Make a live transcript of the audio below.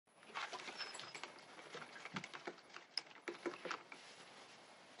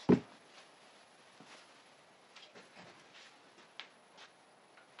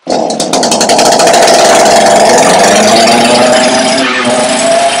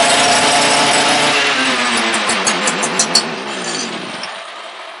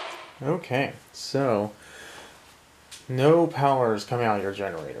Okay, so no power is coming out of your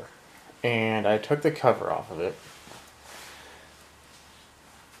generator. And I took the cover off of it.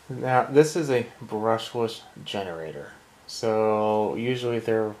 Now, this is a brushless generator. So usually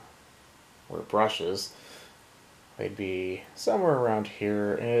there were brushes. They'd be somewhere around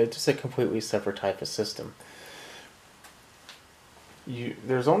here, and it's just a completely separate type of system.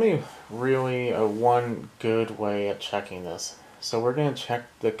 There's only really one good way at checking this. So we're going to check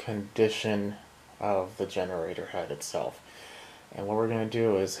the condition of the generator head itself. And what we're going to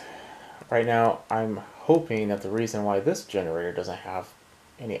do is, right now I'm hoping that the reason why this generator doesn't have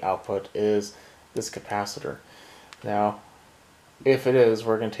any output is this capacitor. Now, if it is,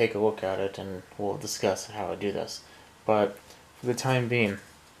 we're going to take a look at it and we'll discuss how to do this. But for the time being,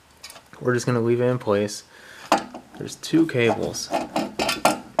 we're just going to leave it in place. There's two cables.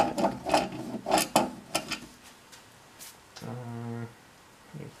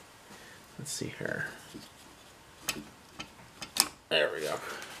 Let's see here. There we go.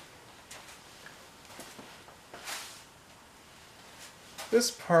 This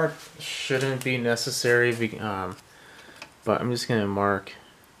part shouldn't be necessary, but I'm just going to mark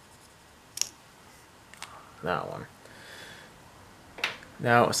that one.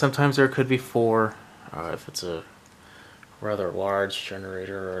 Now, sometimes there could be four, if it's a rather large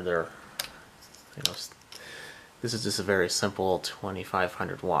generator, or they're, this is just a very simple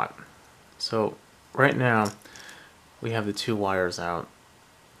 2500 watt. So right now we have the two wires out,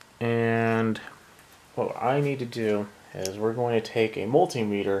 and what I need to do is we're going to take a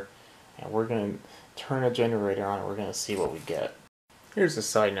multimeter and we're going to turn a generator on and we're going to see what we get. Here's a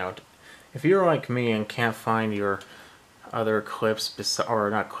side note. If you're like me and can't find your other clips, or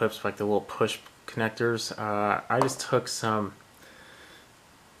not clips, like the little push connectors, I just took some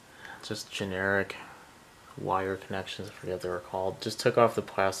just generic wire connections, I forget what they were called. Just took off the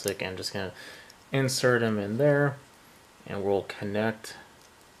plastic and just gonna insert them in there, and we'll connect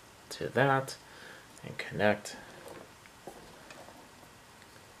to that and connect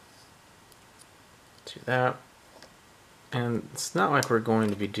to that. And it's not like we're going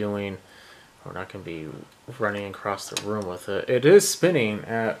to be doing, we're not going to be running across the room with it. It is spinning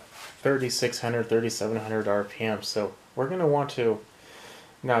at 3600, 3700 RPM, so we're going to want to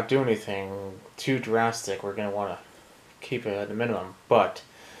not do anything too drastic. We're going to want to keep it at a minimum. But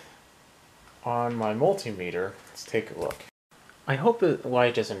on my multimeter, let's take a look. I hope the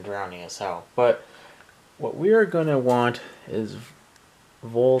light isn't drowning us out, but what we are going to want is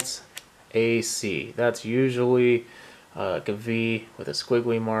volts AC. That's usually like a V with a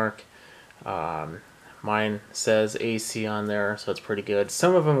squiggly mark. Mine says AC on there, so it's pretty good.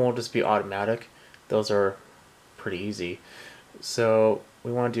 Some of them will just be automatic. Those are pretty easy. So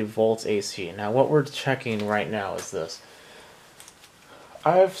we want to do volts AC. Now what we're checking right now is this.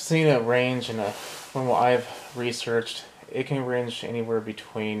 I've seen it range, from what I've researched, it can range anywhere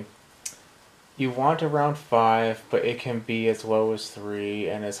between, you want around 5, but it can be as low as 3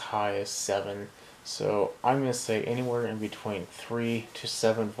 and as high as 7. So I'm going to say anywhere in between 3 to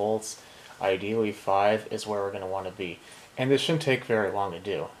 7 volts. Ideally 5 is where we're going to want to be. And this shouldn't take very long to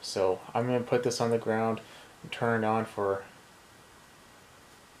do. So I'm going to put this on the ground and turn it on for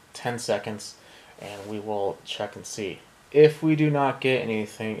 10 seconds, and we will check and see. If we do not get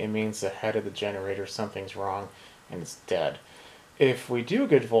anything, it means the head of the generator, something's wrong and it's dead. If we do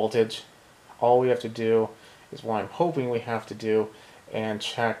get voltage, all we have to do is what I'm hoping we have to do, and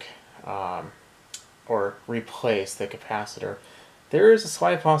check or replace the capacitor. There is a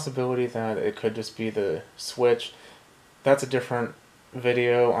slight possibility that it could just be the switch. That's a different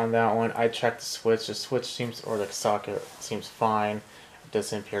video on that one. I checked the switch. The switch seems, or the socket seems fine. It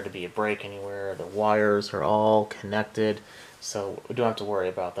doesn't appear to be a break anywhere. The wires are all connected, so we don't have to worry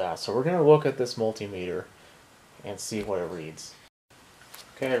about that. So we're going to look at this multimeter and see what it reads.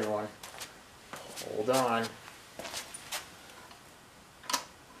 Okay, everyone, hold on.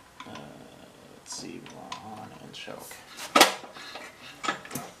 Let's see, on and choke.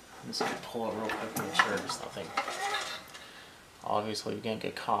 I'm just going to pull it real quick and make sure there's nothing. Obviously, we can't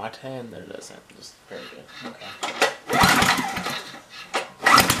get caught, and there doesn't. Just very good. Okay.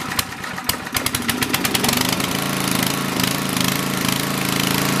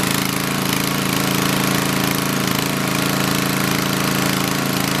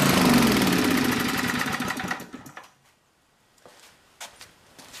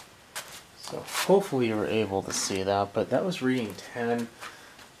 So hopefully you were able to see that, but that was reading 10.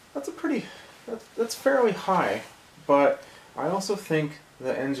 That's a pretty, that's fairly high, but I also think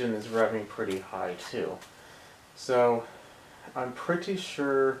the engine is revving pretty high too. So I'm pretty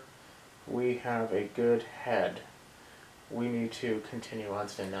sure we have a good head we need to continue on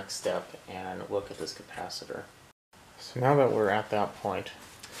to the next step and look at this capacitor. So now that we're at that point,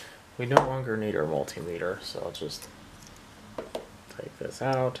 we no longer need our multimeter, so I'll just take this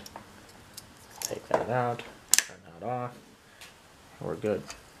out, take that out, turn that off, and we're good.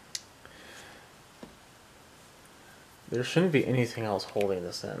 There shouldn't be anything else holding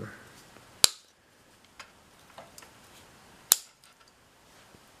this in.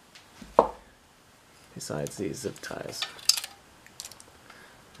 Besides these zip ties.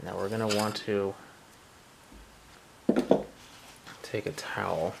 Now we're going to want to take a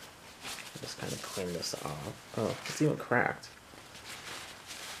towel and just kind of clean this off. Oh, it's even cracked.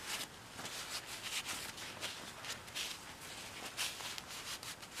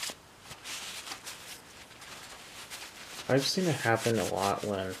 I've seen it happen a lot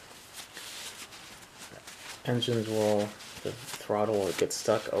when engines will, the throttle will get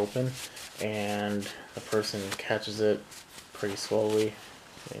stuck open and the person catches it pretty slowly.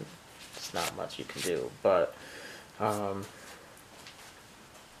 I mean, there's not much you can do, but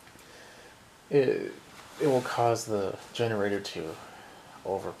it will cause the generator to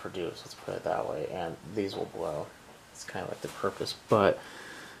overproduce, let's put it that way, and these will blow. It's kind of like the purpose. But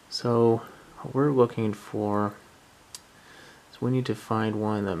so what we're looking for is we need to find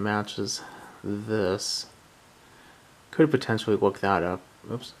one that matches this. Could potentially look that up.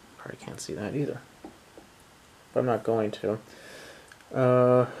 Oops, probably can't see that either, but I'm not going to.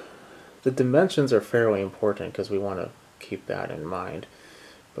 The dimensions are fairly important because we want to keep that in mind.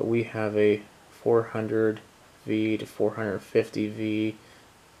 But we have a 400V to 450V.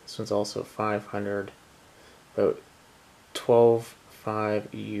 This one's also 500, but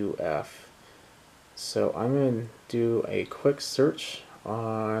 12.5 UF. So I'm going to do a quick search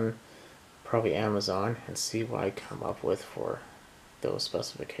on probably Amazon and see what I come up with for those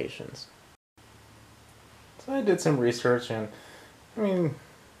specifications. So I did some research, and I mean,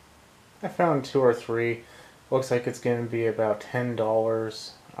 I found 2 or 3. Looks like it's going to be about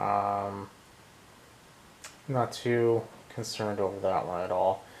 $10. Not too concerned over that one at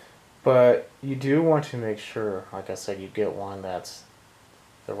all. But you do want to make sure, like I said, you get one that's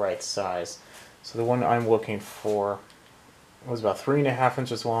the right size. So the one I'm looking for was about 3.5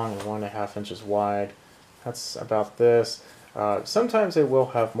 inches long and 1.5 inches wide. That's about this. Sometimes it will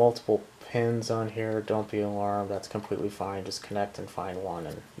have multiple pins on here. Don't be alarmed. That's completely fine. Just connect and find one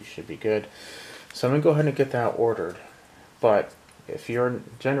and you should be good. So I'm going to go ahead and get that ordered. But if your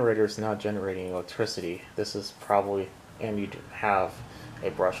generator is not generating electricity, this is probably, and you have a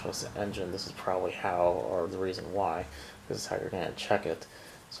brushless engine, this is probably how, or the reason why. This is how you're going to check it.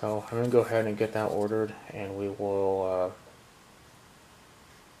 So I'm going to go ahead and get that ordered, and we will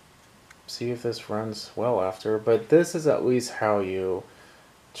see if this runs well after. But this is at least how you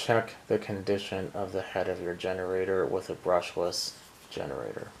check the condition of the head of your generator with a brushless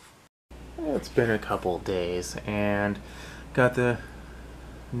generator. It's been a couple days and got the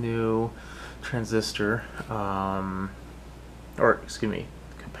new transistor, or excuse me,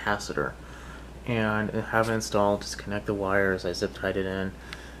 capacitor, and have it installed. Just connect the wires. I zip tied it in,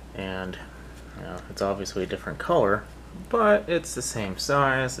 and you know, it's obviously a different color, but it's the same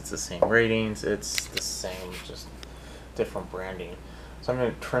size, it's the same ratings, it's the same, just different branding. So I'm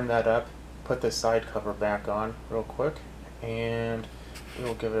going to trim that up, put the side cover back on real quick, and we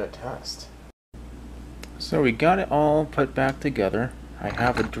will give it a test. So we got it all put back together. I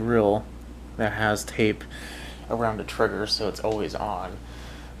have a drill that has tape around the trigger so it's always on,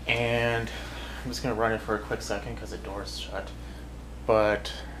 and I'm just going to run it for a quick second because the door's shut.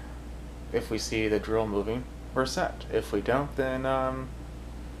 But if we see the drill moving, we're set. If we don't, then well,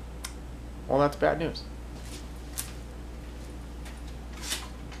 that's bad news.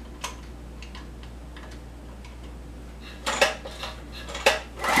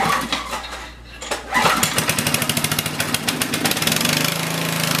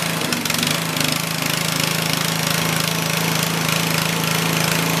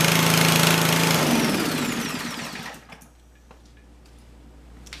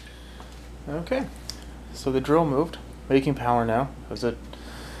 Okay, so the drill moved, making power now. It was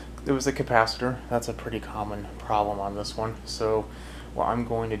a capacitor. That's a pretty common problem on this one. So what I'm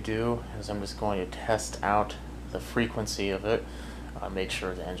going to do is I'm just going to test out the frequency of it, make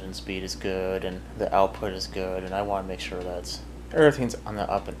sure the engine speed is good and the output is good, and I want to make sure that everything's on the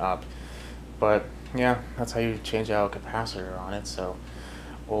up and up. But yeah, that's how you change out a capacitor on it. So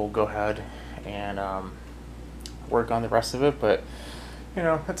we'll go ahead and work on the rest of it, but you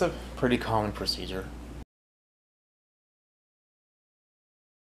know, it's a pretty common procedure.